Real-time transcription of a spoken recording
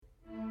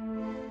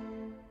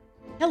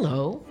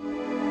Hello.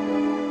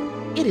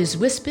 It is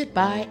Whispered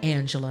by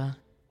Angela.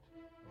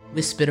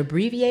 Whispered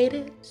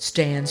abbreviated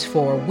stands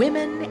for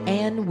Women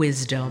and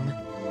Wisdom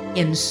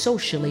in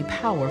socially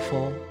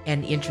powerful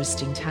and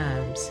interesting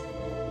times.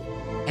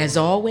 As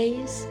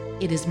always,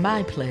 it is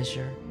my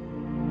pleasure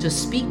to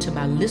speak to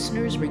my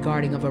listeners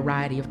regarding a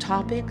variety of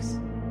topics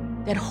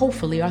that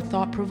hopefully are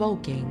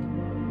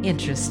thought-provoking,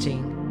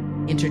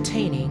 interesting,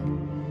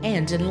 entertaining,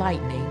 and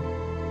enlightening.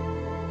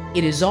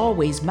 It is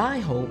always my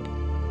hope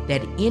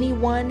that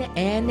anyone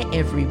and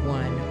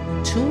everyone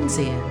who tunes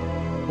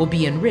in will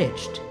be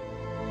enriched,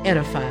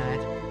 edified,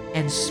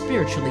 and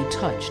spiritually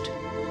touched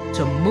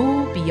to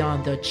move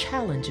beyond the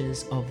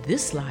challenges of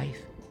this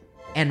life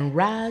and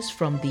rise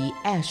from the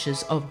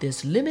ashes of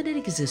this limited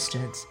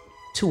existence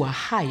to a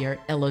higher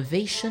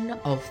elevation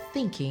of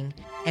thinking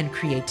and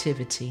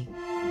creativity.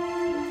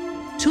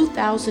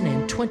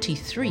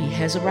 2023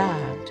 has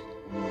arrived,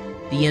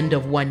 the end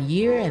of one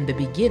year and the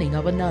beginning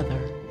of another.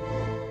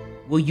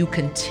 Will you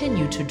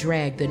continue to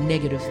drag the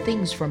negative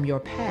things from your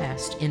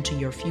past into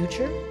your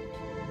future?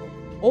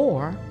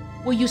 Or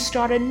will you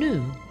start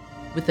anew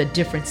with a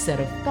different set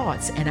of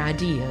thoughts and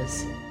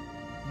ideas,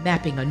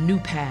 mapping a new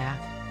path,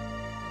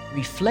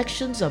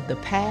 reflections of the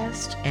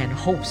past and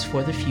hopes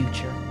for the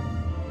future?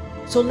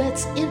 So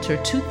let's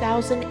enter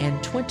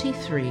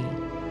 2023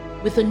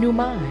 with a new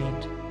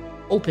mind,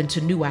 open to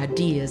new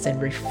ideas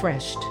and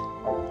refreshed.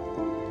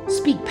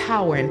 Speak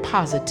power and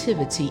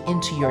positivity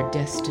into your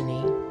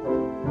destiny.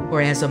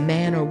 For as a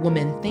man or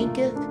woman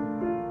thinketh,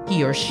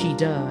 he or she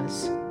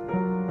does.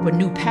 For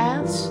new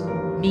paths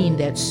mean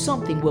that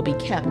something will be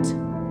kept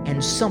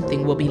and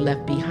something will be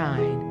left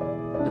behind.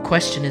 The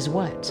question is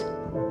what?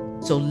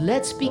 So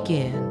let's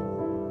begin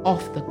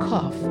off the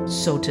cuff,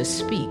 so to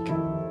speak,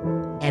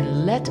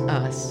 and let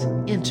us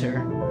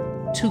enter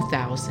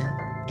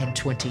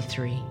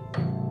 2023.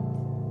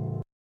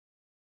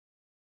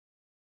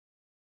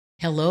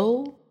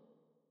 Hello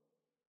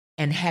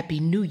and Happy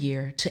New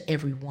Year to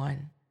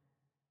everyone.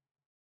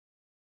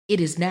 It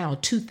is now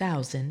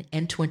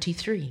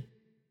 2023.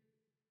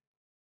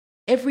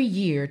 Every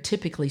year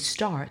typically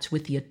starts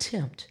with the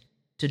attempt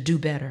to do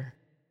better,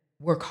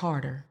 work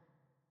harder,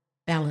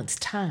 balance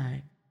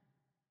time,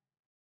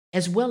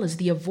 as well as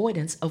the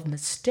avoidance of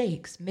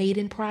mistakes made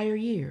in prior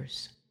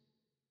years.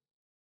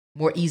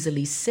 More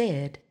easily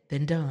said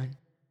than done.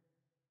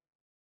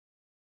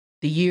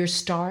 The year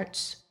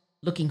starts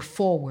looking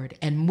forward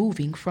and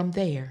moving from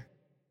there.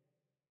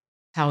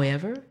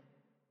 However,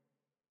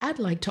 I'd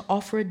like to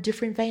offer a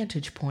different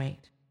vantage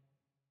point.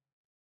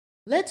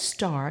 Let's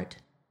start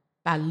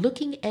by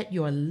looking at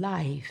your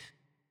life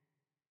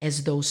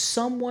as though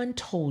someone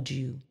told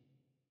you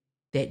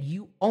that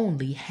you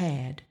only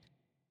had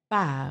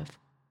 5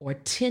 or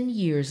 10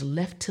 years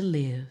left to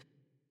live.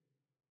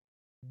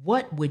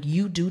 What would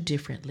you do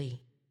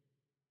differently?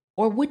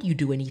 Or would you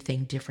do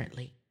anything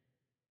differently?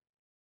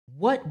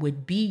 What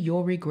would be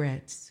your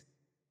regrets?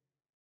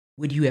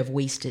 Would you have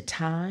wasted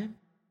time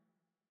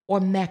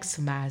or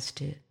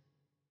maximized it?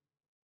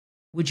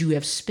 Would you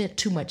have spent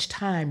too much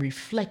time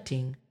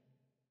reflecting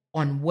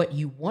on what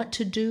you want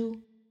to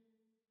do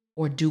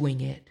or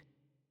doing it?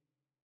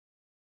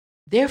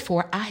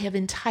 Therefore, I have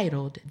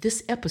entitled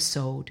this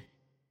episode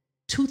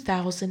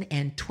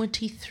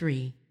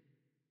 2023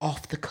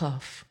 Off the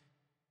Cuff.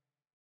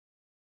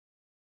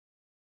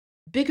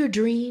 Bigger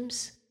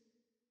dreams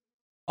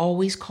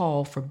always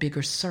call for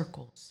bigger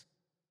circles.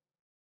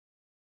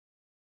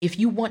 If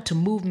you want to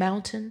move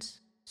mountains,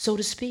 so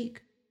to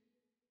speak,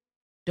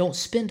 don't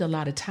spend a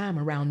lot of time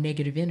around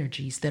negative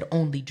energies that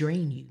only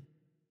drain you.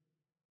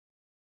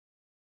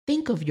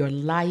 Think of your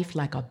life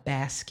like a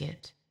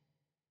basket.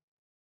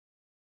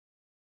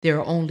 There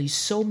are only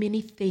so many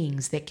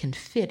things that can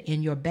fit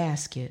in your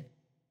basket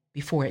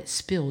before it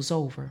spills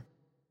over.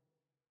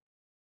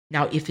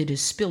 Now, if it is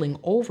spilling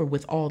over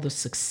with all the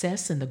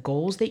success and the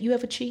goals that you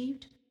have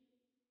achieved,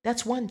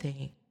 that's one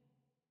thing.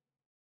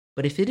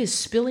 But if it is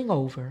spilling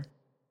over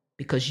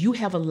because you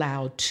have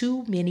allowed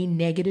too many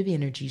negative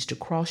energies to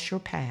cross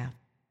your path,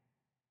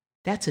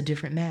 that's a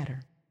different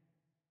matter.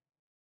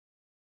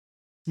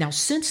 Now,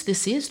 since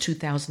this is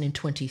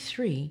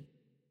 2023,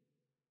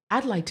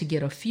 I'd like to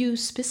get a few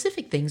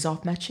specific things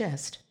off my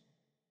chest,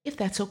 if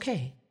that's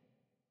okay.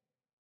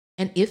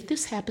 And if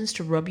this happens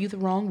to rub you the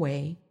wrong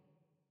way,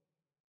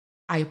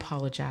 I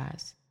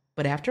apologize.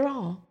 But after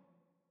all,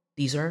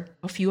 these are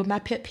a few of my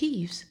pet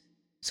peeves,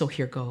 so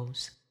here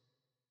goes.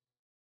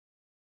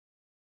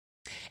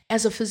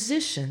 As a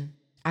physician,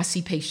 I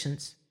see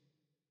patients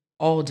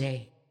all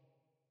day,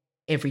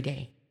 every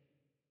day.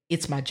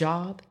 It's my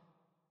job,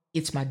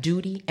 it's my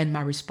duty, and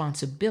my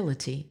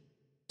responsibility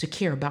to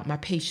care about my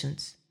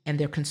patients and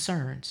their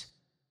concerns.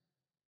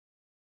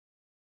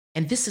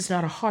 And this is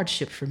not a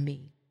hardship for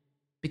me,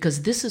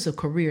 because this is a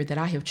career that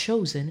I have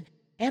chosen,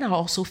 and I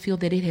also feel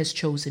that it has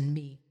chosen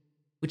me,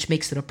 which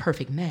makes it a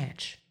perfect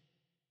match.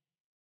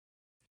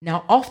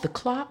 Now, off the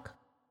clock,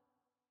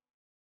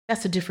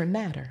 that's a different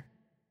matter.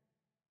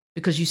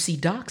 Because you see,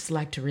 docs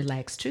like to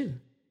relax too.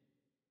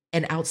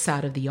 And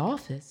outside of the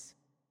office,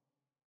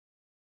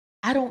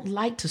 I don't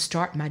like to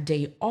start my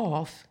day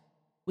off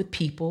with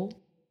people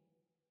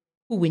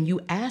who, when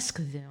you ask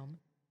them,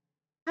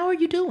 how are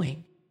you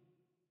doing?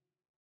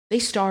 They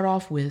start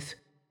off with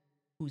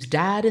who's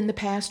died in the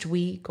past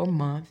week or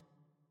month,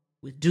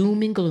 with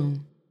doom and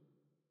gloom.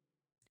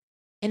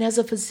 And as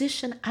a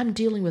physician, I'm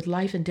dealing with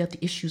life and death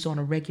issues on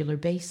a regular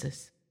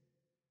basis.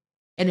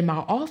 And in my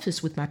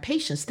office with my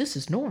patients, this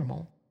is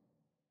normal.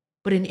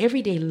 But in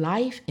everyday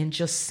life and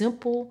just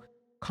simple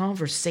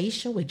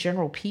conversation with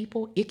general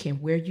people, it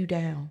can wear you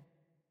down.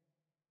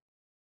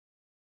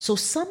 So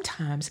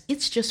sometimes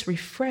it's just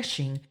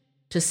refreshing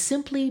to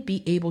simply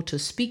be able to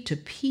speak to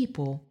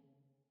people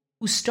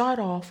who start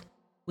off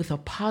with a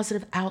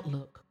positive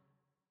outlook,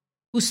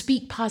 who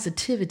speak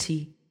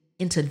positivity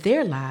into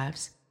their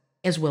lives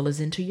as well as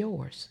into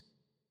yours.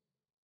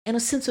 And a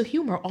sense of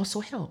humor also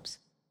helps,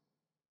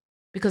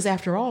 because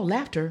after all,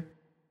 laughter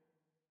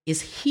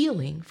is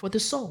healing for the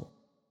soul.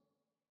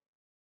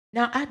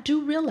 Now, I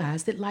do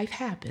realize that life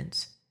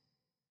happens.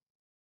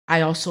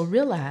 I also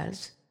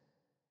realize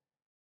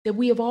that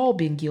we have all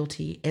been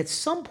guilty at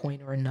some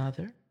point or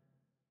another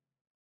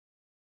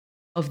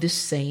of this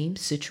same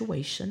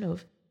situation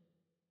of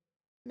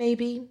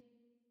maybe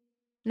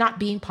not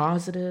being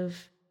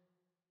positive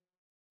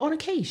on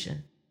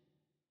occasion.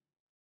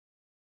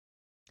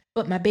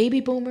 But my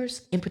baby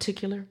boomers in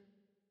particular,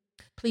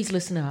 please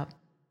listen up.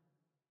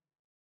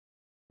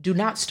 Do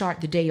not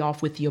start the day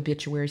off with the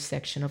obituary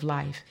section of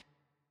life.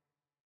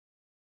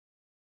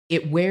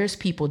 It wears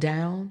people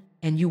down,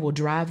 and you will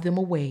drive them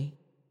away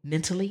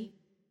mentally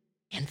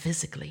and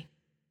physically.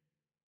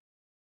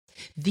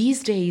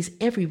 These days,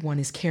 everyone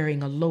is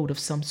carrying a load of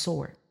some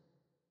sort.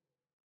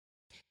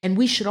 And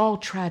we should all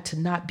try to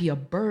not be a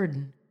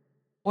burden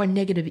or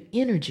negative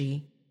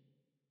energy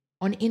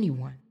on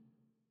anyone.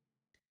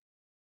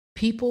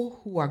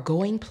 People who are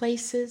going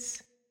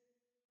places,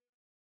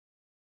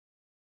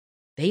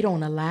 they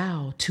don't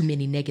allow too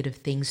many negative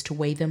things to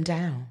weigh them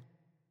down.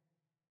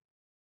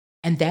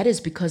 And that is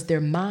because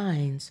their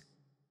minds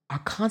are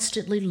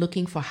constantly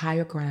looking for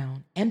higher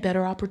ground and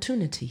better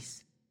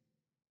opportunities.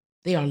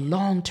 They are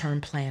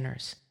long-term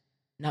planners,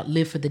 not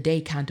live for the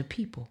day kind of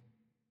people.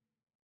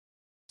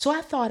 So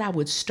I thought I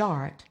would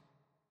start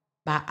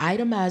by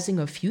itemizing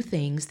a few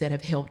things that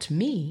have helped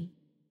me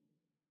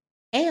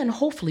and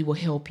hopefully will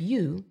help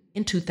you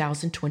in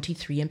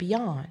 2023 and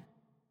beyond.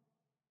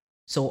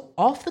 So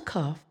off the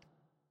cuff,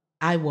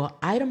 I will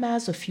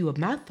itemize a few of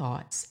my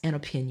thoughts and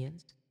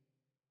opinions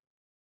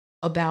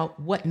about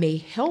what may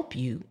help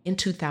you in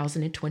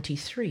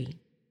 2023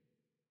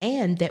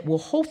 and that will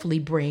hopefully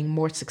bring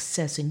more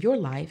success in your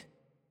life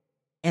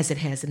as it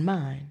has in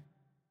mine.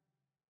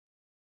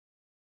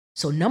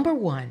 So number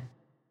 1,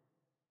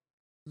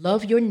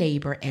 love your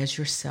neighbor as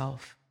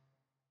yourself.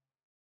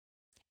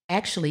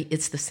 Actually,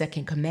 it's the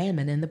second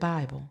commandment in the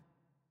Bible.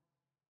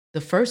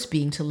 The first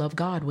being to love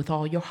God with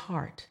all your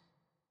heart,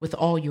 with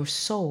all your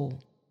soul,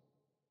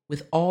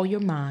 with all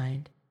your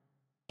mind,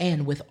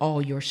 and with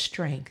all your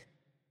strength.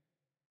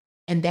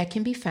 And that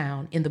can be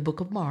found in the book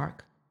of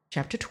Mark,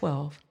 chapter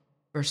 12,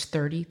 verse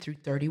 30 through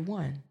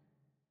 31.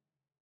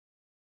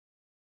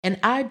 And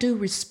I do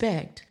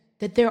respect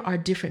that there are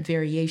different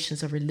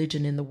variations of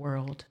religion in the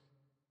world,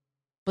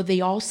 but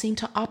they all seem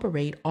to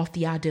operate off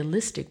the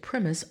idealistic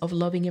premise of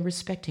loving and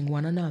respecting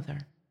one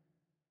another.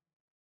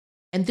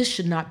 And this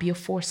should not be a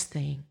forced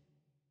thing,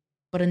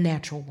 but a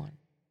natural one.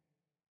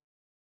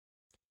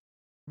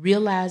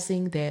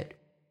 Realizing that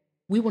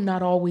we will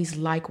not always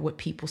like what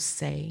people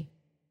say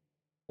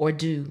or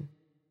do,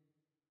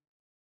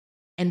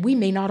 and we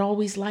may not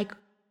always like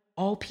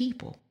all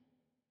people,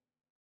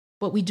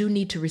 but we do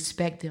need to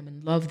respect them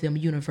and love them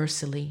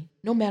universally,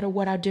 no matter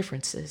what our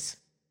differences.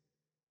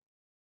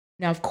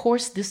 Now, of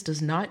course, this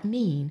does not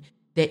mean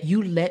that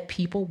you let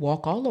people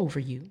walk all over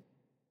you,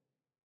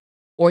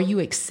 or you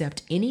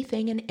accept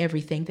anything and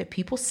everything that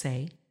people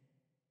say,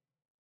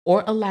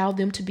 or allow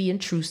them to be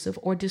intrusive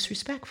or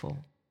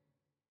disrespectful.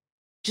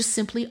 Just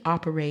simply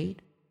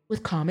operate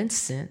with common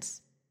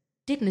sense,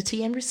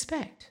 dignity, and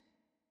respect.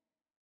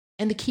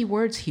 And the key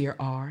words here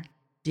are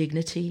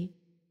dignity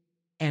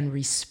and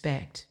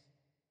respect.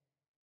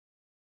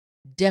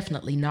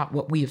 Definitely not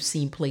what we have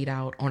seen played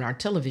out on our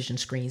television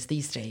screens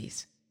these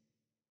days.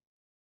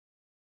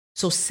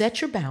 So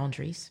set your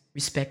boundaries,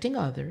 respecting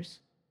others,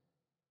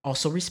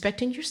 also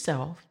respecting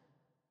yourself,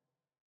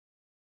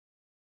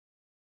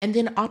 and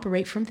then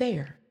operate from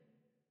there.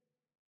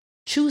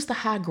 Choose the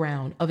high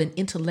ground of an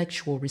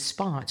intellectual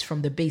response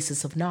from the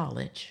basis of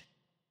knowledge.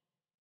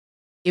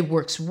 It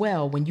works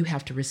well when you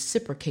have to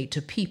reciprocate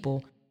to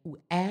people who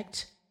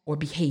act or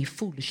behave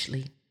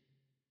foolishly.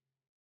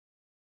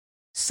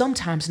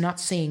 Sometimes not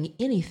saying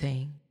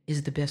anything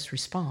is the best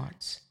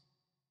response.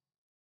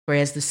 For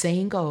as the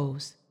saying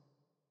goes,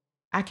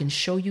 I can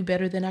show you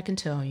better than I can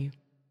tell you.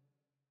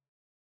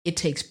 It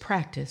takes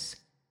practice,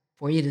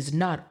 for it is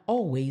not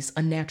always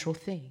a natural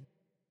thing.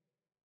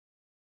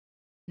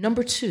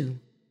 Number 2,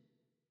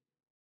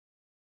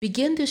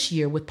 begin this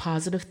year with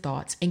positive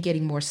thoughts and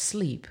getting more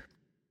sleep.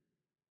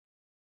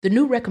 The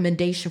new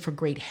recommendation for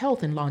great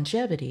health and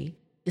longevity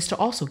is to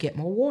also get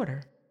more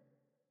water.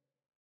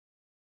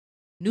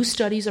 New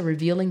studies are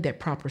revealing that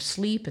proper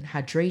sleep and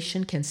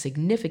hydration can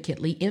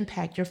significantly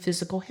impact your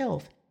physical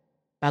health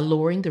by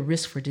lowering the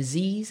risk for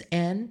disease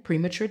and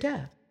premature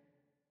death.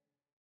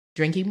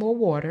 Drinking more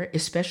water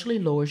especially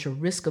lowers your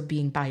risk of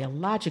being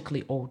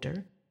biologically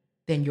older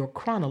than your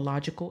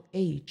chronological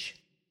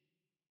age.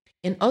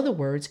 In other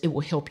words, it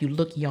will help you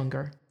look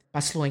younger by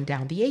slowing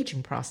down the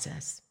aging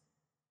process.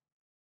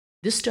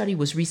 This study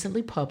was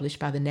recently published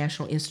by the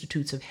National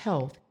Institutes of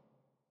Health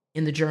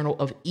in the Journal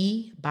of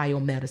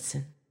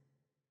eBiomedicine.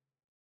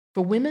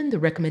 For women, the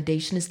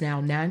recommendation is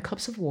now 9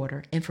 cups of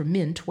water, and for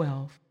men,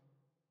 12.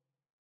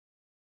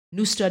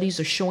 New studies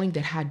are showing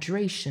that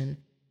hydration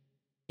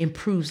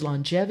improves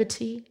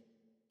longevity,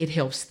 it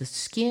helps the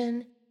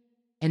skin,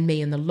 and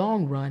may in the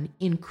long run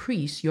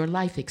increase your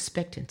life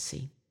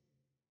expectancy.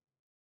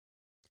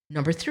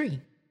 Number 3,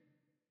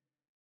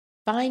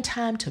 find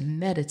time to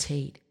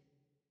meditate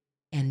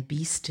and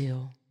be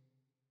still.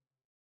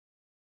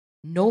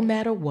 No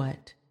matter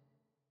what,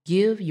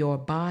 give your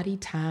body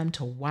time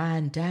to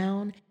wind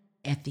down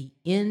at the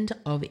end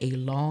of a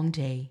long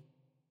day.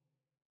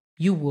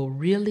 You will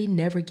really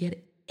never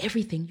get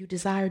everything you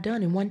desire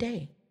done in one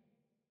day.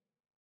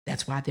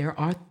 That's why there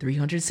are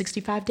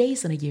 365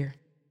 days in a year.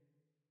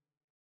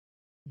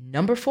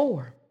 Number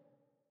 4,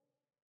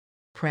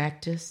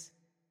 practice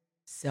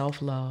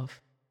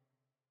self-love.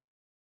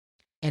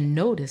 And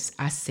notice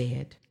I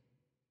said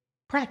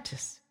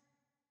practice.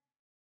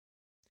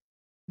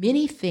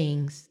 Many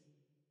things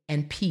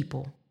and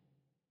people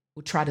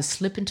will try to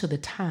slip into the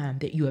time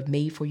that you have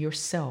made for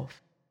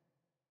yourself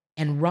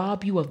and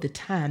rob you of the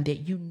time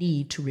that you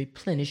need to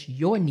replenish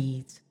your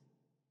needs,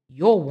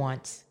 your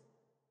wants,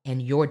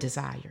 and your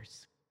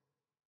desires.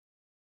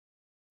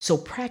 So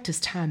practice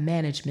time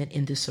management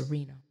in this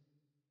arena,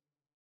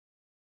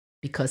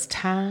 because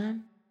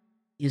time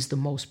is the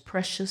most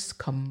precious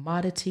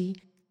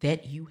commodity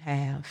that you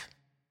have.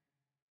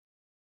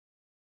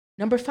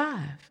 Number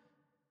 5,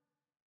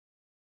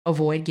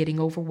 avoid getting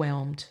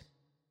overwhelmed.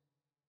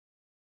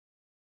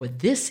 For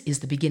this is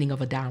the beginning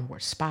of a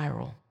downward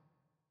spiral.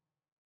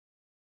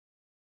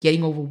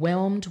 Getting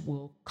overwhelmed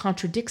will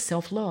contradict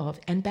self-love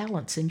and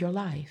balance in your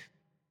life.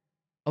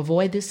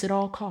 Avoid this at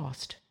all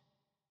cost.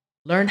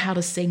 Learn how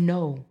to say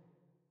no.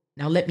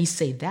 Now let me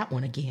say that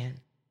one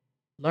again.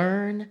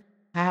 Learn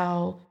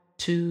how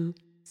to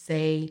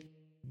say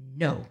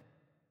no.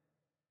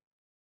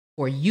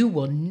 Or you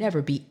will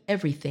never be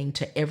everything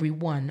to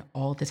everyone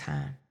all the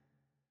time.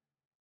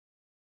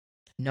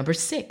 Number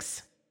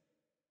 6,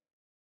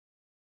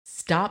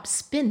 stop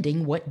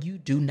spending what you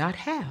do not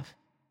have.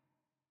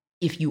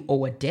 If you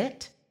owe a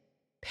debt,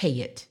 pay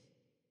it.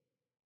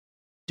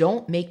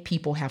 Don't make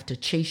people have to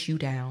chase you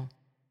down.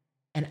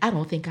 And I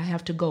don't think I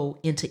have to go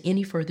into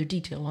any further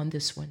detail on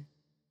this one.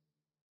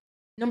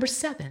 Number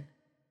 7,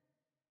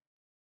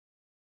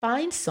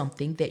 find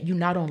something that you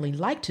not only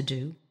like to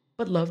do,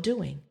 but love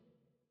doing.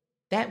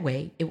 That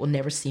way, it will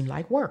never seem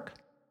like work.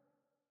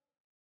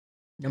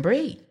 Number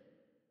 8,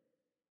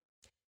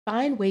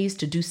 find ways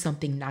to do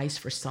something nice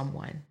for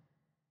someone.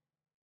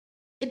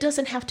 It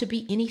doesn't have to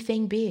be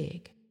anything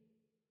big,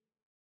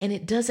 and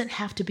it doesn't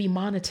have to be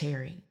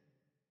monetary.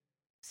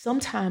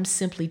 Sometimes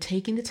simply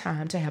taking the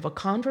time to have a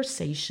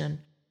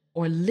conversation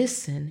or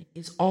listen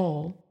is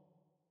all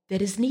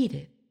that is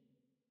needed.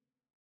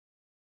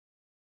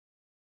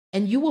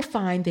 And you will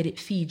find that it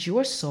feeds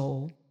your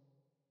soul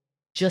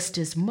just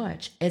as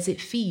much as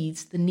it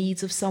feeds the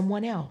needs of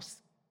someone else.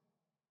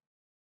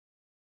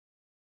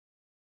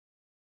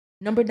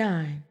 Number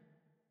 9,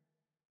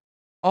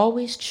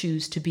 always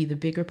choose to be the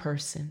bigger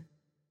person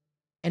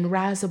and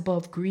rise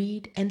above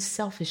greed and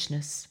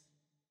selfishness.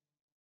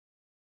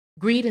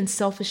 Greed and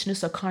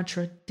selfishness are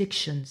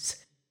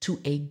contradictions to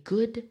a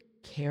good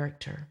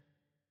character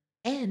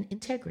and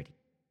integrity.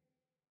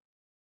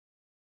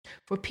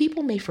 For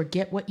people may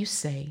forget what you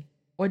say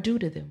or do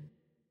to them,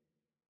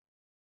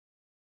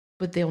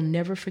 but they'll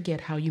never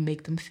forget how you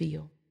make them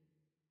feel.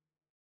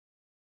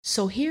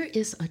 So here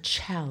is a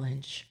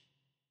challenge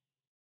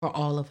for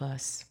all of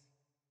us.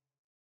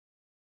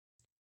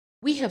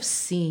 We have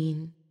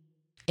seen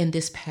in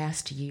this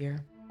past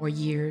year or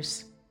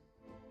years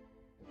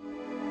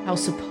how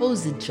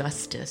supposed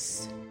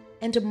justice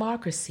and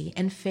democracy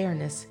and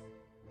fairness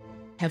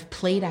have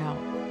played out,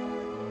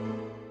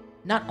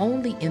 not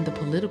only in the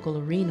political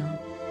arena,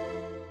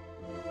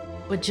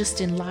 but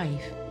just in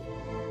life.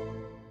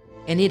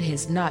 And it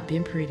has not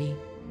been pretty.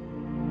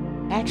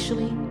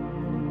 Actually,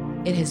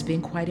 it has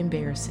been quite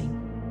embarrassing.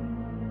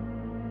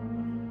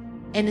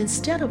 And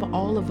instead of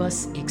all of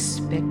us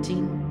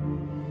expecting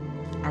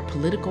our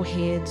political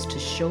heads to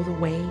show the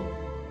way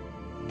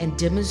and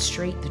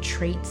demonstrate the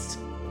traits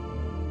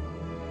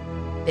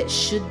that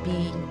should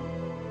be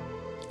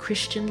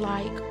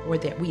Christian-like or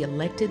that we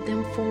elected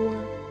them for,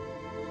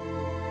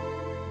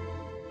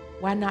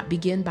 why not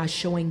begin by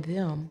showing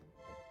them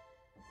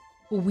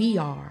who we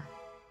are,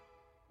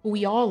 who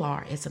we all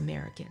are as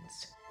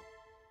Americans?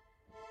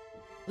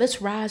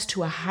 Let's rise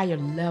to a higher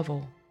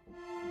level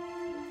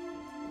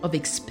of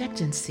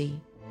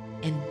expectancy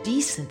and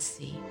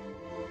decency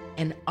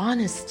and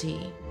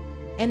honesty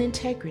and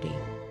integrity.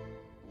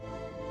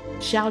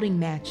 Shouting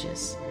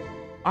matches,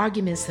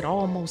 arguments that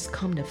almost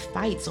come to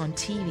fights on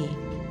TV,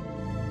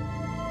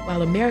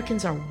 while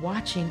Americans are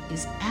watching,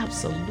 is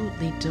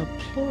absolutely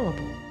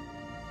deplorable.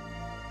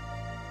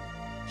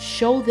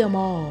 Show them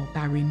all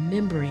by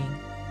remembering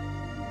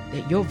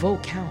that your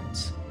vote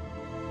counts.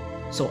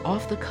 So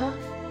off the cuff,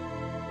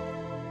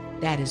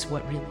 that is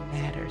what really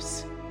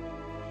matters.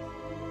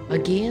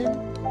 Again,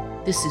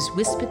 this is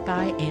Whispered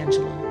by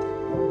Angela.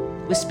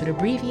 Whispered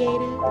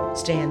abbreviated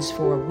stands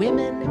for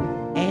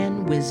Women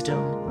and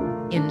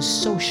Wisdom in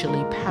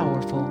Socially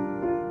Powerful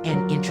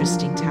and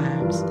Interesting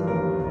Times.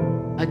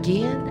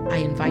 Again, I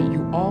invite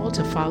you all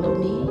to follow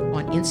me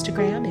on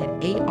Instagram at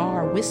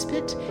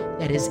ARWispit,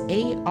 that is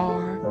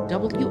ARWISPIT,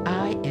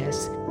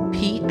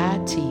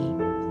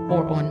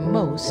 or on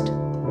most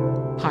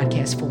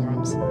podcast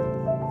forums.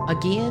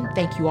 Again,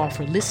 thank you all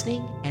for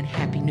listening, and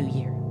Happy New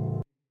Year.